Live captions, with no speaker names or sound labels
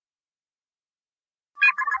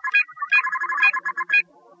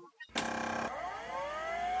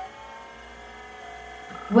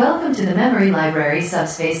Welcome to the Memory Library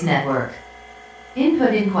Subspace Network.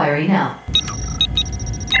 Input inquiry now.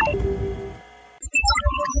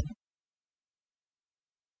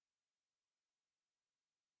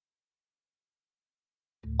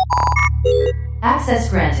 Access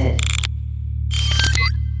granted.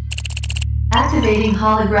 Activating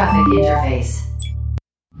holographic interface.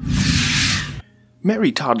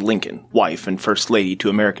 Mary Todd Lincoln, wife and First Lady to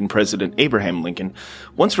American President Abraham Lincoln,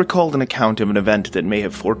 once recalled an account of an event that may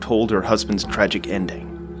have foretold her husband's tragic ending.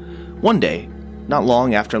 One day, not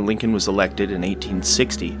long after Lincoln was elected in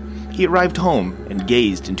 1860, he arrived home and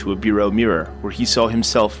gazed into a bureau mirror where he saw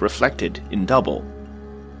himself reflected in double.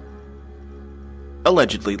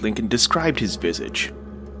 Allegedly, Lincoln described his visage.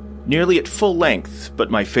 Nearly at full length,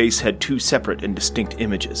 but my face had two separate and distinct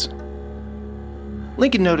images.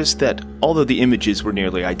 Lincoln noticed that, although the images were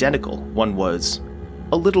nearly identical, one was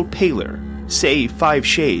a little paler, say 5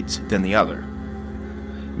 shades, than the other.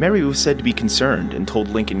 Mary was said to be concerned and told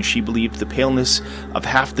Lincoln she believed the paleness of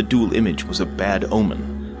half the dual image was a bad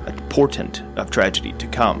omen, a portent of tragedy to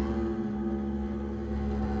come.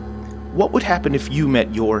 What would happen if you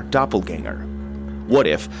met your doppelganger? What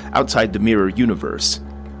if, outside the mirror universe,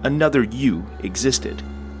 another you existed?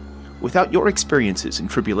 Without your experiences and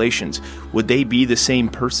tribulations, would they be the same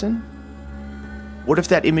person? What if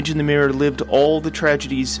that image in the mirror lived all the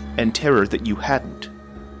tragedies and terror that you hadn't?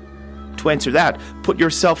 To answer that, put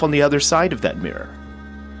yourself on the other side of that mirror.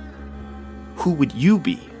 Who would you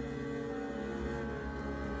be?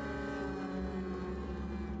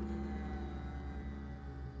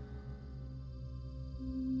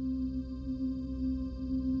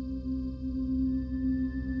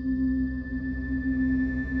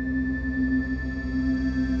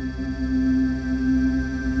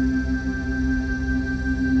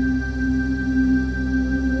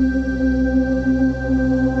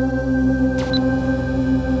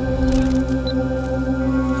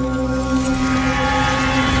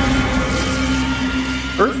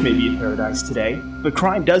 Earth may be a paradise today, but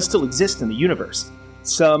crime does still exist in the universe.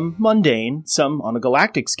 Some mundane, some on a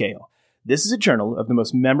galactic scale. This is a journal of the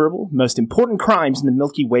most memorable, most important crimes in the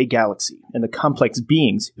Milky Way galaxy, and the complex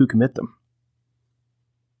beings who commit them.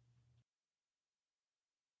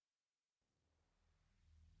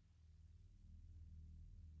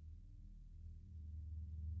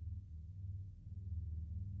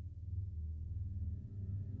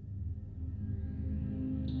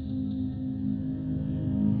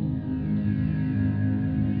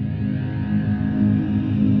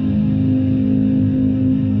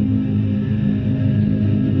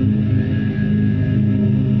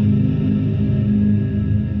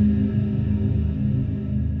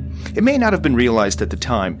 It may not have been realized at the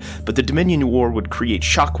time, but the Dominion War would create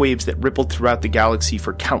shockwaves that rippled throughout the galaxy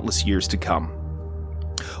for countless years to come.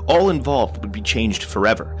 All involved would be changed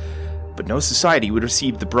forever, but no society would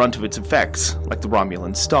receive the brunt of its effects like the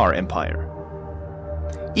Romulan Empire.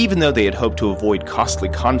 Even though they had hoped to avoid costly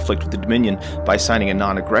conflict with the Dominion by signing a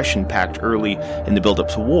non-aggression pact early in the build-up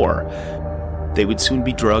to war, they would soon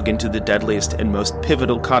be dragged into the deadliest and most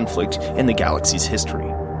pivotal conflict in the galaxy's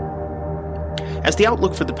history. As the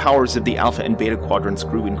outlook for the powers of the Alpha and Beta quadrants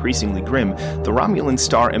grew increasingly grim, the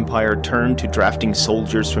Romulan Empire turned to drafting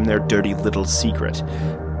soldiers from their dirty little secret.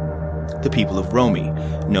 The people of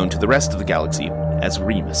Romii, known to the rest of the galaxy as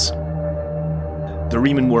Remus. The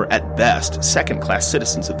Remen were at best second-class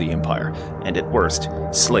citizens of the Empire, and at worst,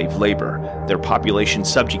 slave labor, their population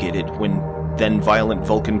subjugated when then violent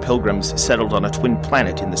Vulcan pilgrims settled on a twin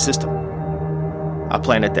planet in the system. A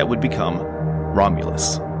planet that would become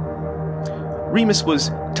Romulus. Remus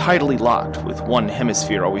was tidally locked, with one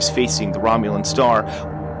hemisphere always facing the Romulan star,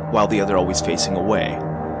 while the other always facing away.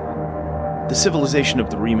 The civilization of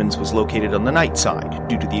the Remens was located on the night side,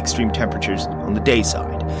 due to the extreme temperatures on the day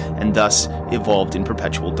side, and thus evolved in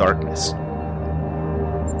perpetual darkness.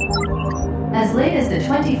 As late as the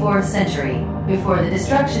 24th century, before the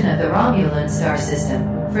destruction of the Romulan star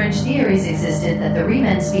system, fringe theories existed that the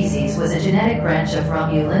Remen species was a genetic branch of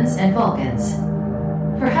Romulans and Vulcans.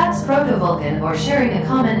 Perhaps Proto-Vulcan or sharing a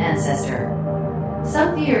common ancestor.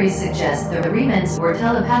 Some theories suggest the Remens were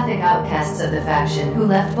telepathic outcasts of the faction who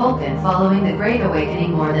left Vulcan following the Great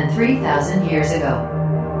Awakening more than 3,000 years ago.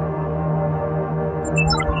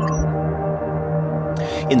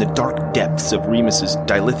 In the dark depths of Remus's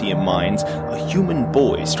dilithium mines, a human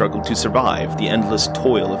boy struggled to survive the endless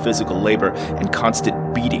toil of physical labor and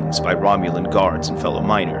constant beatings by Romulan guards and fellow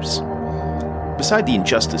miners. Beside the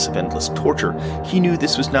injustice of endless torture, he knew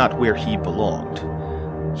this was not where he belonged.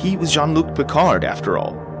 He was Jean-Luc Picard, after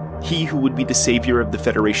all, he who would be the savior of the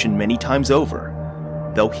Federation many times over,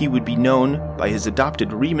 though he would be known by his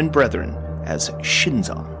adopted Remen brethren as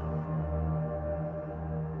Shinzon.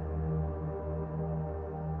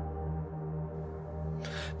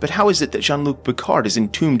 But how is it that Jean-Luc Picard is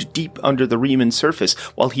entombed deep under the Remen surface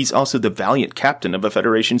while he's also the valiant captain of a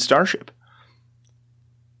Federation starship?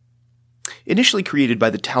 Initially created by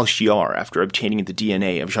the Tal Shiar after obtaining the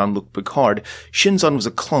DNA of Jean-Luc Picard, Shinzon was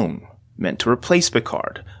a clone, meant to replace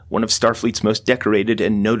Picard, one of Starfleet's most decorated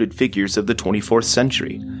and noted figures of the 24th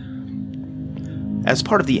century. As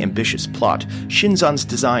part of the ambitious plot, Shinzon's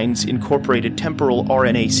designs incorporated temporal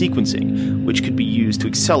RNA sequencing, which could be used to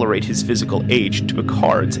accelerate his physical age to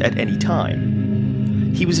Picard's at any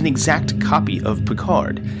time. He was an exact copy of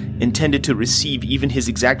Picard, intended to receive even his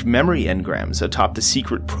exact memory engrams atop the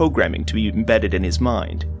secret programming to be embedded in his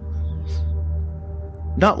mind.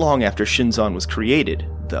 Not long after Shinzon was created,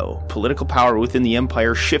 though, political power within the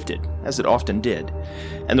Empire shifted, as it often did,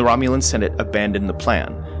 and the Romulan Senate abandoned the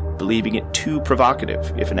plan, believing it too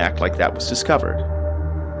provocative if an act like that was discovered.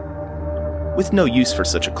 With no use for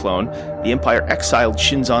such a clone, the Empire exiled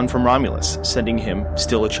Shinzon from Romulus, sending him,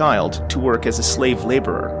 still a child, to work as a slave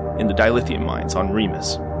laborer in the dilithium mines on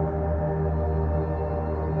Remus.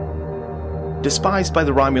 Despised by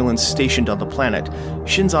the Romulans stationed on the planet,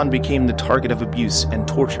 Shinzon became the target of abuse and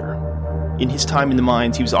torture. In his time in the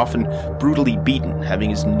mines, he was often brutally beaten,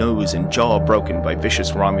 having his nose and jaw broken by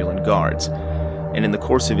vicious Romulan guards, and in the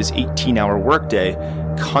course of his 18-hour workday,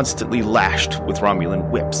 constantly lashed with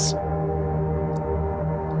Romulan whips.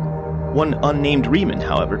 One unnamed Remen,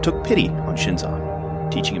 however, took pity on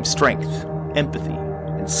Shinzon, teaching him strength, empathy,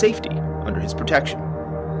 and safety under his protection.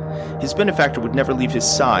 His benefactor would never leave his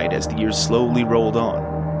side as the years slowly rolled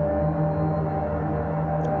on.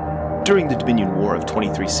 During the Dominion War of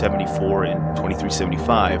 2374 and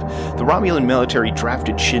 2375, the Romulan military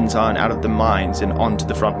drafted Shinzon out of the mines and onto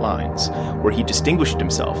the front lines, where he distinguished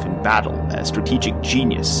himself in battle as strategic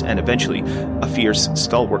genius and eventually a fierce,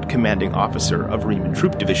 stalwart commanding officer of Remen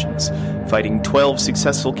troop divisions, fighting 12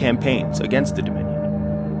 successful campaigns against the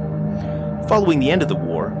Dominion. Following the end of the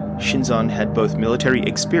war, Shinzon had both military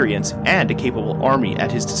experience and a capable army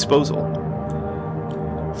at his disposal.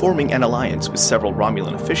 Forming an alliance with several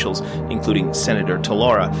Romulan officials, including Senator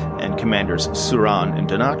Talora and Commanders Suran and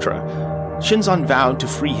Donatra, Shinzon vowed to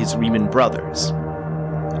free his Remen brothers.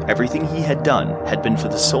 Everything he had done had been for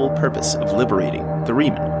the sole purpose of liberating the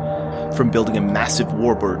Remen, from building a massive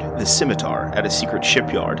warbird, the Scimitar, at a secret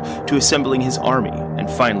shipyard, to assembling his army, and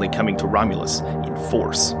finally coming to Romulus in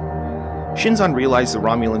force. Shinzon realized the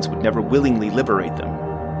Romulans would never willingly liberate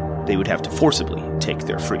them. They would have to forcibly take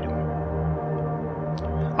their freedom.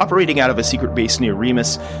 Operating out of a secret base near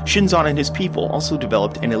Remus, Shinzon and his people also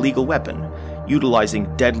developed an illegal weapon,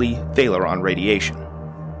 utilizing deadly Thalaron radiation.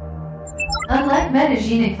 Unlike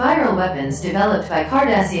metagenic viral weapons developed by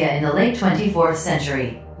Cardassia in the late 24th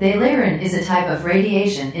century, Thalaron is a type of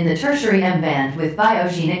radiation in the tertiary M-band with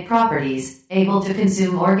biogenic properties, able to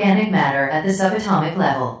consume organic matter at the subatomic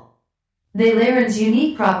level. Thalaron's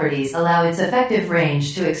unique properties allow its effective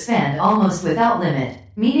range to expand almost without limit,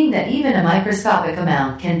 meaning that even a microscopic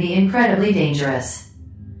amount can be incredibly dangerous.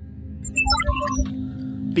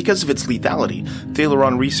 Because of its lethality,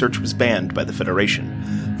 Thalaron research was banned by the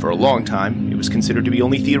Federation. For a long time, it was considered to be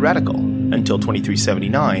only theoretical, until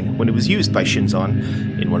 2379, when it was used by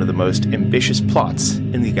Shinzon in one of the most ambitious plots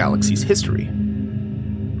in the galaxy's history.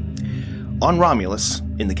 On Romulus,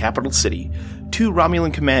 in the capital city, 2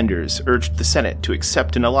 Romulan commanders urged the Senate to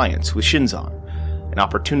accept an alliance with Shinzon, an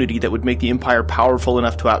opportunity that would make the Empire powerful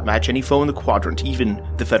enough to outmatch any foe in the quadrant, even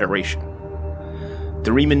the Federation.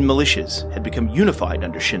 The Remen militias had become unified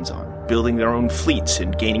under Shinzon, building their own fleets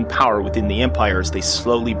and gaining power within the Empire as they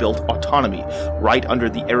slowly built autonomy right under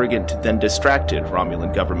the arrogant, then distracted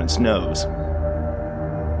Romulan government's nose.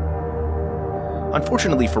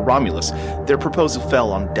 Unfortunately for Romulus, their proposal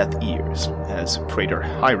fell on deaf ears, as Praetor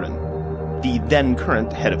Hiron, the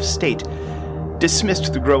then-current head of state,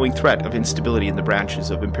 dismissed the growing threat of instability in the branches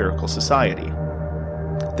of empirical society.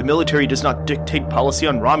 The military does not dictate policy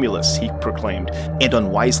on Romulus, he proclaimed, and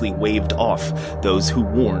unwisely waved off those who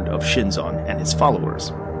warned of Shinzon and his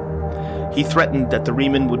followers. He threatened that the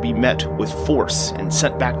Remen would be met with force and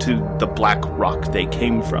sent back to the black rock they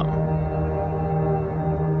came from.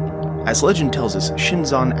 As legend tells us,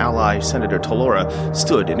 Shinzon ally Senator Talora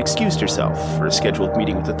stood and excused herself for a scheduled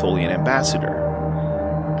meeting with the Tholian ambassador.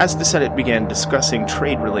 As the Senate began discussing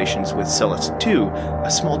trade relations with Celes II, a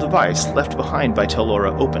small device left behind by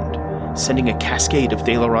Talora opened, sending a cascade of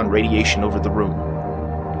Thalaron radiation over the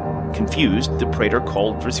room. Confused, the Praetor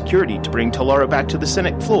called for security to bring Talora back to the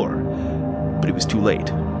Senate floor, but it was too late.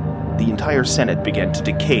 The entire Senate began to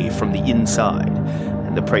decay from the inside,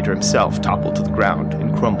 and the Praetor himself toppled to the ground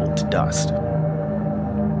and crumbled to dust.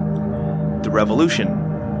 The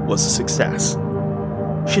revolution was a success.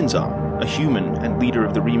 Shinzon, a human and leader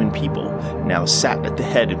of the Remen people, now sat at the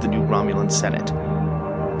head of the new Romulan Senate.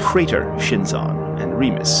 Praetor Shinzon and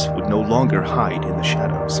Remus would no longer hide in the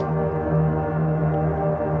shadows.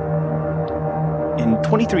 In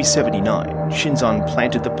 2379, Shinzon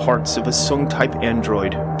planted the parts of a Sung-type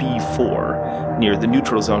android B4 near the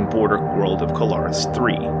neutral zone border world of Colaris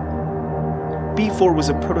 3. B4 was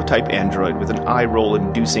a prototype android with an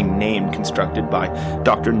eye-roll-inducing name constructed by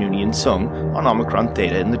Dr. Noonien Sung on Omicron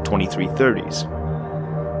Theta in the 2330s.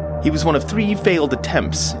 He was one of 3 failed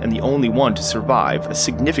attempts, and the only one to survive a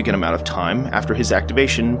significant amount of time after his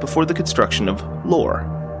activation before the construction of Lore.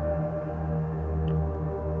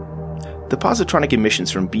 The positronic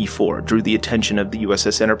emissions from B4 drew the attention of the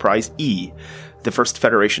USS Enterprise E, the first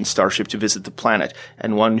Federation starship to visit the planet,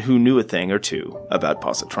 and one who knew a thing or two about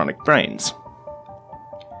positronic brains.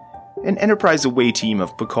 An Enterprise away team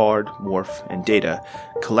of Picard, Worf, and Data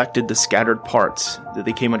collected the scattered parts that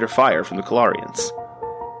they came under fire from the Kalarians.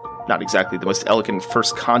 Not exactly the most elegant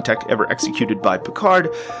first contact ever executed by Picard,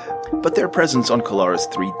 but their presence on Colaris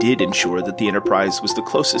 3 did ensure that the Enterprise was the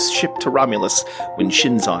closest ship to Romulus when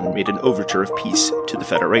Shinzon made an overture of peace to the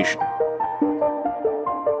Federation.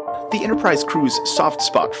 The Enterprise crew's soft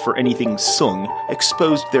spot for anything Sung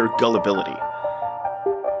exposed their gullibility.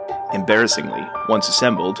 Embarrassingly, once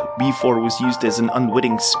assembled, B4 was used as an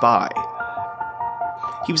unwitting spy.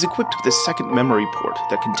 He was equipped with a second memory port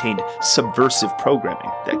that contained subversive programming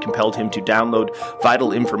that compelled him to download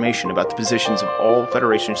vital information about the positions of all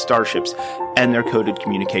Federation starships and their coded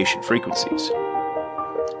communication frequencies.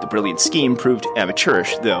 The brilliant scheme proved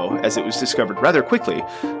amateurish, though, as it was discovered rather quickly,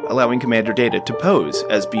 allowing Commander Data to pose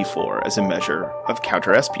as B4 as a measure of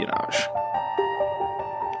counter-espionage.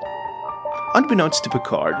 Unbeknownst to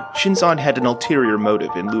Picard, Shinzon had an ulterior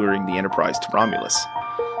motive in luring the Enterprise to Romulus,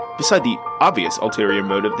 beside the obvious ulterior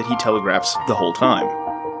motive that he telegraphs the whole time.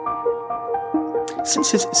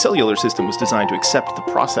 Since his cellular system was designed to accept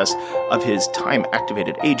the process of his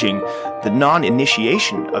time-activated aging, the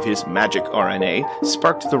non-initiation of his magic RNA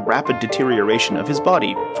sparked the rapid deterioration of his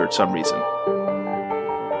body for some reason.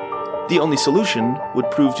 The only solution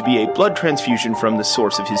would prove to be a blood transfusion from the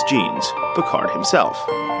source of his genes, Picard himself.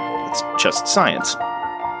 It's just science.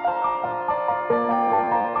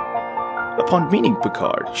 Upon meeting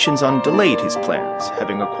Picard, Shinzon delayed his plans,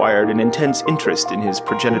 having acquired an intense interest in his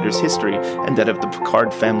progenitor's history and that of the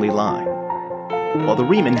Picard family line. While the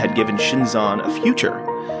Remen had given Shinzon a future,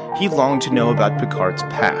 he longed to know about Picard's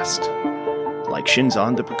past. Like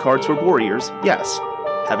Shinzon, the Picards were warriors, yes,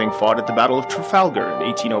 having fought at the Battle of Trafalgar in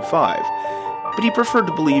 1805, but he preferred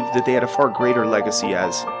to believe that they had a far greater legacy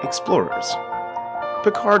as explorers.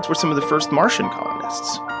 Picards were some of the first Martian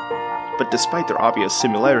colonists. But despite their obvious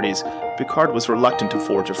similarities, Picard was reluctant to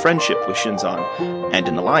forge a friendship with Shinzon and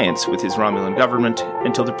an alliance with his Romulan government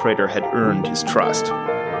until the Praetor had earned his trust.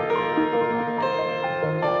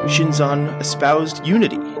 Shinzon espoused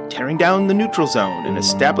unity, tearing down the neutral zone and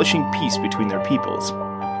establishing peace between their peoples.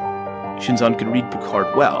 Shinzon could read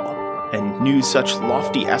Picard well, and knew such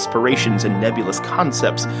lofty aspirations and nebulous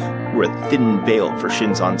concepts were a thin veil for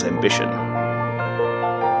Shinzon's ambition.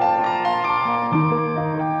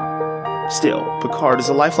 Still, Picard is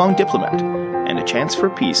a lifelong diplomat, and a chance for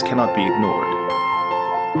peace cannot be ignored.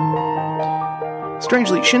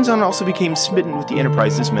 Strangely, Shinzon also became smitten with the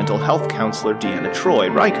Enterprise's mental health counselor Deanna Troi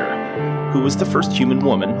Riker, who was the first human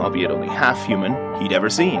woman, albeit only half human, he'd ever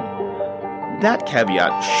seen. That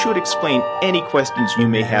caveat should explain any questions you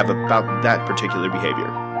may have about that particular behavior.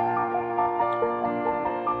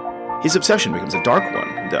 His obsession becomes a dark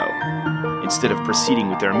one, though. Instead of proceeding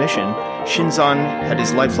with their mission, Shinzon had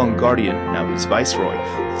his lifelong guardian, now his viceroy,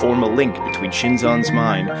 form a link between Shinzon's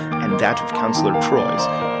mind and that of Counselor Troy's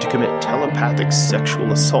to commit telepathic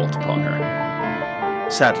sexual assault upon her.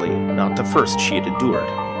 Sadly, not the first she had endured.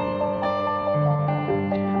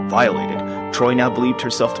 Violated, Troi now believed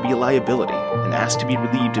herself to be a liability and asked to be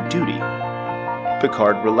relieved of duty.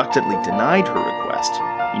 Picard reluctantly denied her request.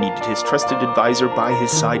 He needed his trusted advisor by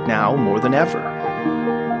his side now more than ever.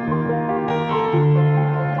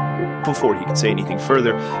 Before he could say anything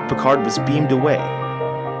further, Picard was beamed away.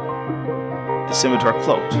 The scimitar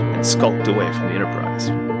cloaked and skulked away from the Enterprise.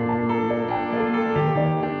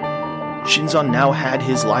 Shinzon now had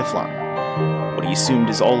his lifeline, what he assumed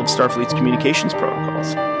is all of Starfleet's communications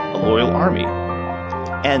protocols, a loyal army,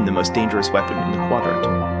 and the most dangerous weapon in the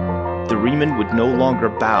quadrant. The Remen would no longer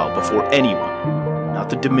bow before anyone, not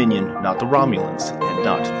the Dominion, not the Romulans, and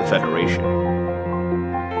not the Federation.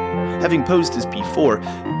 Having posed as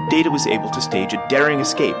B4, Data was able to stage a daring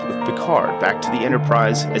escape with Picard back to the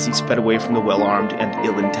Enterprise as he sped away from the well-armed and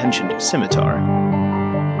ill-intentioned Scimitar.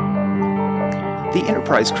 The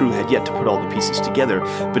Enterprise crew had yet to put all the pieces together,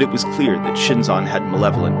 but it was clear that Shinzon had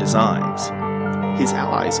malevolent designs. His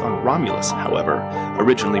allies on Romulus, however,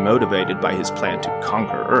 originally motivated by his plan to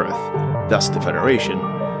conquer Earth, thus the Federation,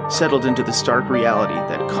 settled into the stark reality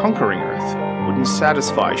that conquering Earth wouldn't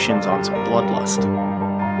satisfy Shinzon's bloodlust.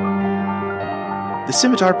 The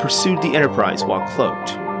Scimitar pursued the Enterprise while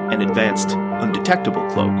cloaked, an advanced, undetectable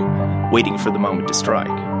cloak, waiting for the moment to strike.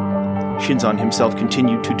 Shinzon himself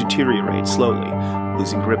continued to deteriorate slowly,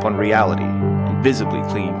 losing grip on reality and visibly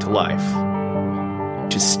clinging to life.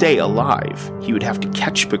 To stay alive, he would have to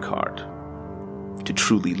catch Picard. To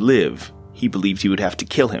truly live, he believed he would have to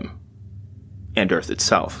kill him, and Earth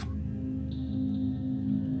itself.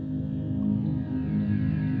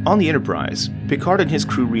 On the Enterprise, Picard and his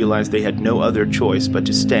crew realized they had no other choice but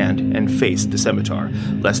to stand and face the Scimitar,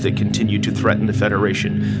 lest it continue to threaten the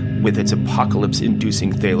Federation with its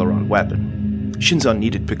apocalypse-inducing Thalaron weapon. Shinzon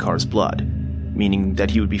needed Picard's blood, meaning that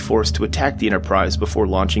he would be forced to attack the Enterprise before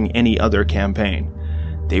launching any other campaign.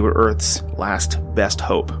 They were Earth's last best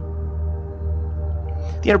hope.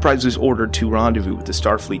 The Enterprise was ordered to rendezvous with the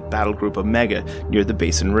Starfleet battlegroup Omega near the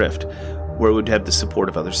Basin Rift, where it would have the support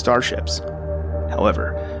of other starships.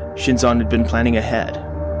 However, Shinzon had been planning ahead.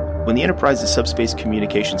 When the Enterprise's subspace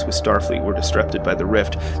communications with Starfleet were disrupted by the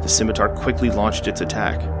rift, the Scimitar quickly launched its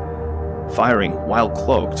attack. Firing while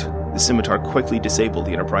cloaked, the Scimitar quickly disabled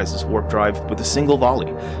the Enterprise's warp drive with a single volley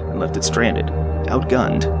and left it stranded,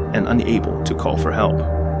 outgunned, and unable to call for help.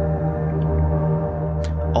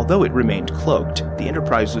 Although it remained cloaked, the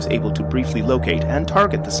Enterprise was able to briefly locate and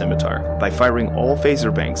target the Scimitar by firing all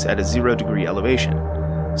phaser banks at a 0-degree elevation,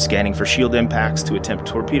 scanning for shield impacts to attempt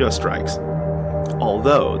torpedo strikes,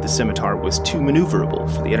 although the Scimitar was too maneuverable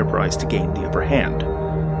for the Enterprise to gain the upper hand.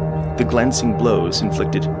 The glancing blows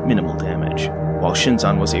inflicted minimal damage, while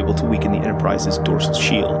Shinzon was able to weaken the Enterprise's dorsal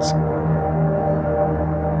shields.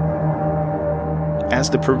 As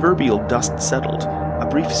the proverbial dust settled, a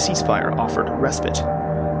brief ceasefire offered respite.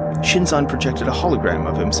 Shinzon projected a hologram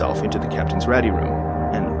of himself into the captain's ready room,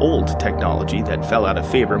 an old technology that fell out of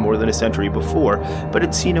favor more than a century before, but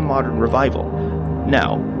had seen a modern revival,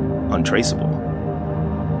 now untraceable.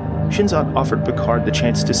 Shinzon offered Picard the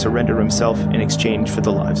chance to surrender himself in exchange for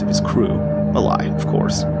the lives of his crew. A lie, of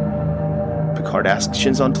course. Picard asked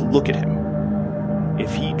Shinzon to look at him.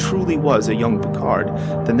 If he truly was a young Picard,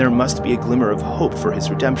 then there must be a glimmer of hope for his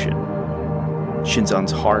redemption.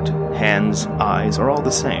 Shinzon's heart, hands, eyes are all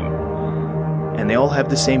the same, and they all have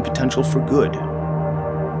the same potential for good.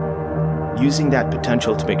 Using that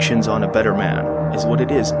potential to make Shinzon a better man is what it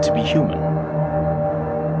is to be human.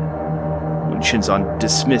 When Shinzon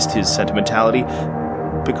dismissed his sentimentality,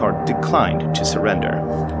 Picard declined to surrender.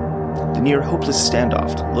 The near-hopeless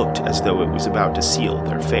standoff looked as though it was about to seal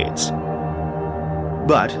their fates.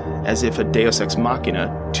 But, as if a deus ex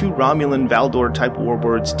machina, 2 Romulan Valdor-type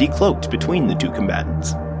warbirds decloaked between the 2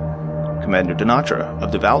 combatants. Commander Denatra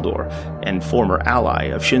of the Valdor and former ally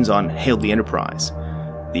of Shinzon hailed the Enterprise.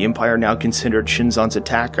 The Empire now considered Shinzon's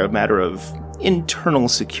attack a matter of internal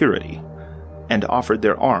security, and offered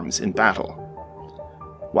their arms in battle.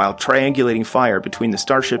 While triangulating fire between the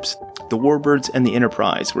starships, the warbirds and the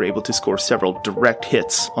Enterprise were able to score several direct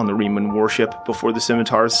hits on the Remen warship before the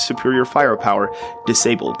Scimitar's superior firepower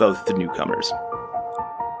disabled both the newcomers.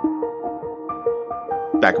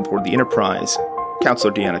 Back aboard the Enterprise,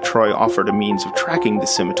 Counselor Deanna Troi offered a means of tracking the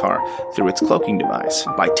Scimitar through its cloaking device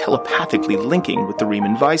by telepathically linking with the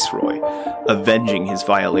Remen Viceroy, avenging his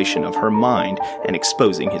violation of her mind and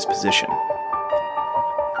exposing his position.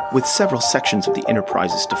 With several sections of the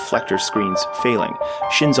Enterprise's deflector screens failing,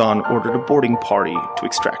 Shinzon ordered a boarding party to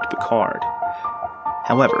extract Picard.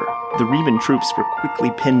 However, the Remen troops were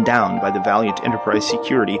quickly pinned down by the valiant Enterprise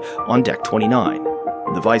security on Deck 29.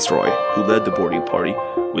 The Viceroy, who led the boarding party,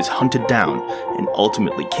 was hunted down and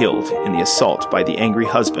ultimately killed in the assault by the angry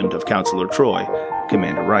husband of Counselor Troi,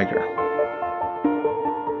 Commander Riker.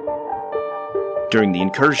 During the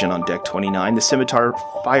incursion on Deck 29, the Scimitar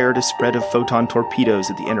fired a spread of photon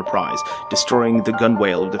torpedoes at the Enterprise, destroying the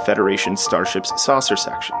gunwale of the Federation starship's saucer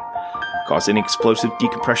section, causing explosive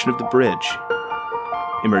decompression of the bridge.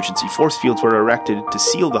 Emergency force fields were erected to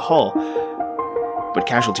seal the hull, but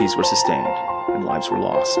casualties were sustained and lives were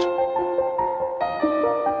lost.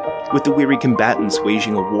 With the weary combatants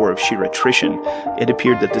waging a war of sheer attrition, it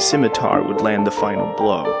appeared that the Scimitar would land the final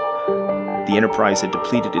blow. The Enterprise had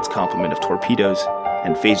depleted its complement of torpedoes,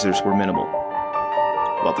 and phasers were minimal,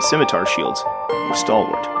 while the Scimitar shields were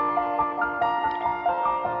stalwart.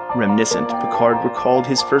 Reminiscent, Picard recalled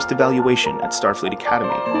his first evaluation at Starfleet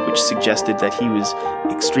Academy, which suggested that he was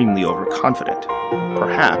extremely overconfident.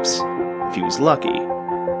 Perhaps, if he was lucky,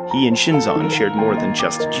 he and Shinzon shared more than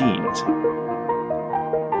just genes.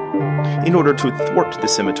 In order to thwart the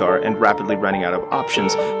scimitar and rapidly running out of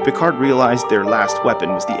options, Picard realized their last weapon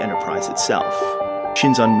was the Enterprise itself.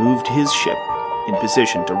 Shinzon moved his ship in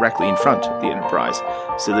position directly in front of the Enterprise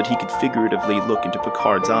so that he could figuratively look into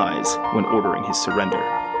Picard's eyes when ordering his surrender.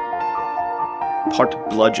 Part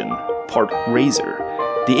bludgeon, part razor,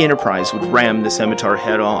 the Enterprise would ram the scimitar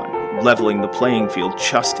head-on, leveling the playing field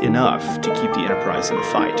just enough to keep the Enterprise in the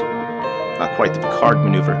fight. Not quite the Picard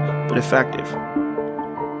maneuver, but effective.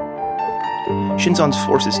 Shinzon's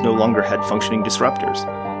forces no longer had functioning disruptors,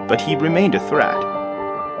 but he remained a threat.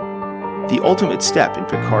 The ultimate step in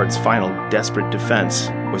Picard's final desperate defense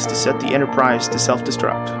was to set the Enterprise to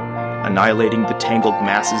self-destruct, annihilating the tangled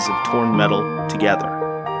masses of torn metal together.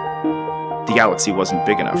 The galaxy wasn't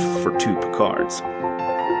big enough for two Picards.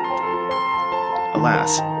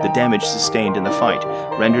 Alas, the damage sustained in the fight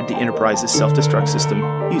rendered the Enterprise's self-destruct system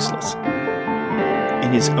useless.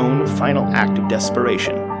 In his own final act of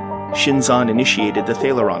desperation, Shinzon initiated the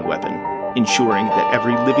Thalaron weapon, ensuring that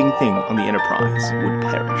every living thing on the Enterprise would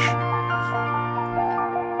perish.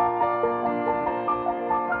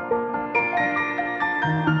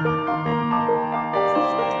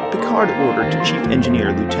 Picard ordered Chief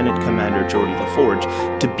Engineer Lieutenant Commander Geordi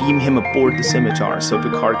LaForge to beam him aboard the Scimitar so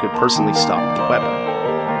Picard could personally stop the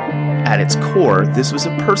weapon. At its core, this was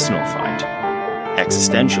a personal fight,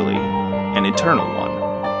 existentially an eternal one.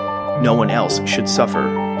 No one else should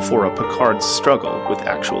suffer for a Picard's struggle with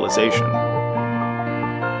actualization.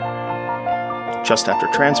 Just after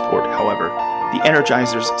transport, however, the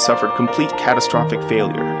Energizers suffered complete catastrophic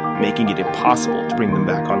failure, making it impossible to bring them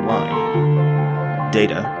back online.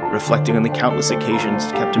 Data, reflecting on the countless occasions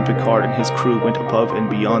Captain Picard and his crew went above and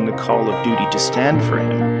beyond the call of duty to stand for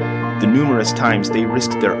him, the numerous times they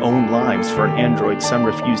risked their own lives for an android some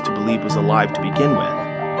refused to believe was alive to begin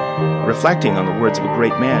with, reflecting on the words of a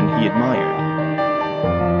great man he admired.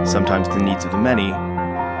 Sometimes the needs of the many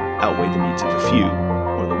outweigh the needs of the few,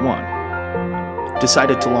 or the one,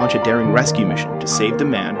 decided to launch a daring rescue mission to save the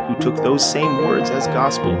man who took those same words as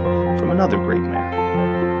gospel from another great man.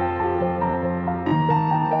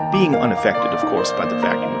 Being unaffected, of course, by the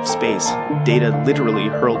vacuum of space, Data literally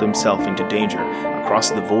hurled himself into danger across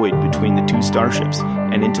the void between the two starships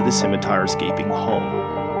and into the Scimitar's gaping hull.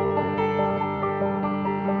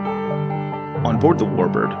 On board the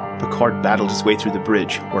Warbird, Picard battled his way through the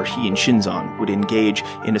bridge, where he and Shinzon would engage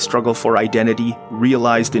in a struggle for identity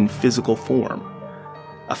realized in physical form.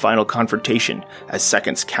 A final confrontation as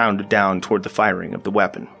seconds counted down toward the firing of the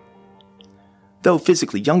weapon. Though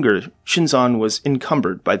physically younger, Shinzon was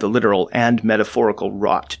encumbered by the literal and metaphorical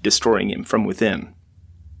rot destroying him from within.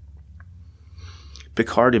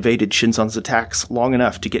 Picard evaded Shinzon's attacks long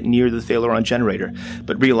enough to get near the Thalaron generator,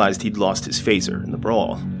 but realized he'd lost his phaser in the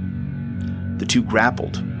brawl. The two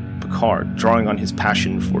grappled. Picard, drawing on his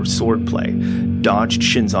passion for swordplay, dodged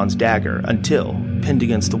Shinzon's dagger until, pinned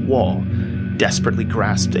against the wall, desperately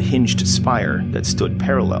grasped a hinged spire that stood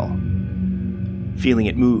parallel. Feeling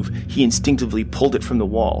it move, he instinctively pulled it from the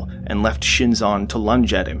wall and left Shinzon to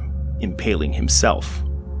lunge at him, impaling himself.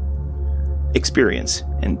 Experience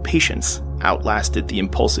and patience outlasted the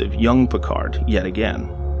impulsive young Picard yet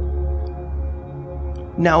again.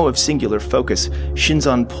 Now of singular focus,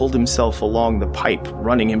 Shinzon pulled himself along the pipe,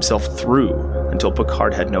 running himself through until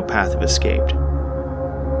Picard had no path of escape.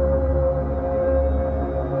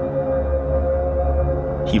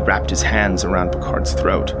 He wrapped his hands around Picard's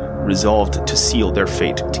throat, resolved to seal their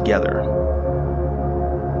fate together.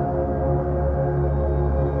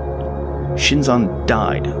 Shinzon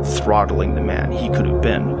died throttling the man he could have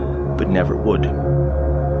been, but never would.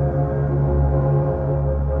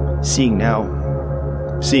 Seeing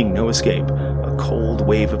no escape, a cold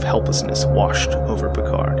wave of helplessness washed over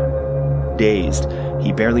Picard. Dazed,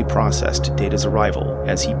 he barely processed Data's arrival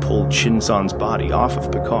as he pulled Shinzon's body off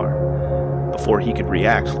of Picard. Before he could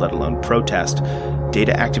react, let alone protest,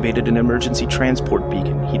 Data activated an emergency transport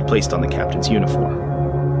beacon he'd placed on the captain's uniform.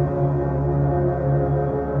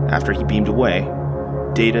 After he beamed away,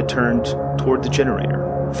 Data turned toward the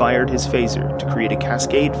generator, fired his phaser to create a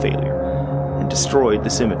cascade failure, and destroyed the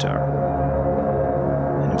scimitar,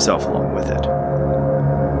 and himself along with it.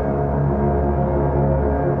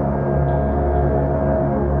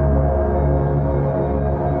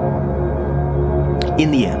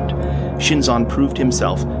 In the end, Shinzon proved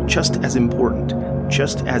himself just as important,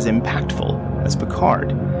 just as impactful as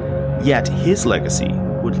Picard, yet his legacy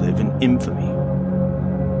would live in infamy.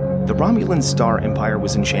 The Romulan Star Empire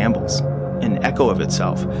was in shambles, an echo of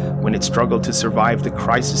itself when it struggled to survive the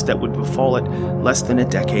crisis that would befall it less than a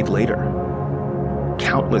decade later.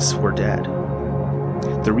 Countless were dead.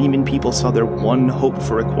 The Remen people saw their one hope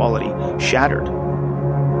for equality shattered.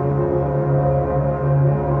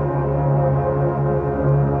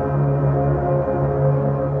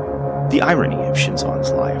 The irony of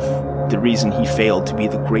Shinzon's life, the reason he failed to be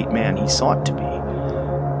the great man he sought to be,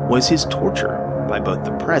 was his torture by both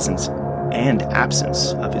the presence and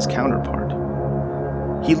absence of his counterpart.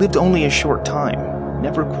 He lived only a short time,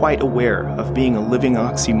 never quite aware of being a living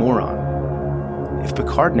oxymoron. If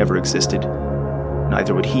Picard never existed,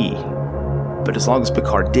 neither would he. But as long as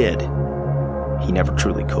Picard did, he never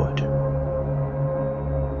truly could.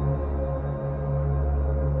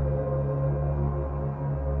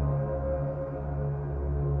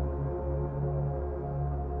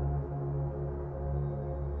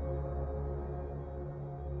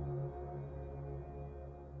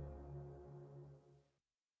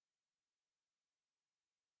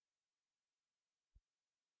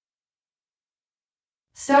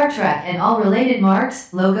 Star Trek and all related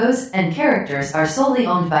marks, logos, and characters are solely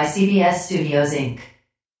owned by CBS Studios Inc.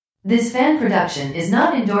 This fan production is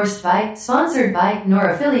not endorsed by, sponsored by,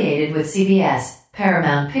 nor affiliated with CBS,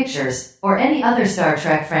 Paramount Pictures, or any other Star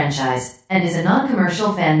Trek franchise, and is a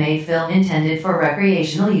non-commercial fan-made film intended for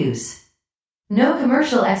recreational use. No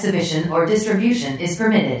commercial exhibition or distribution is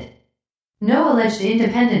permitted. No alleged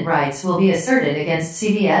independent rights will be asserted against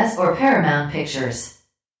CBS or Paramount Pictures.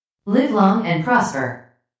 Live long and prosper.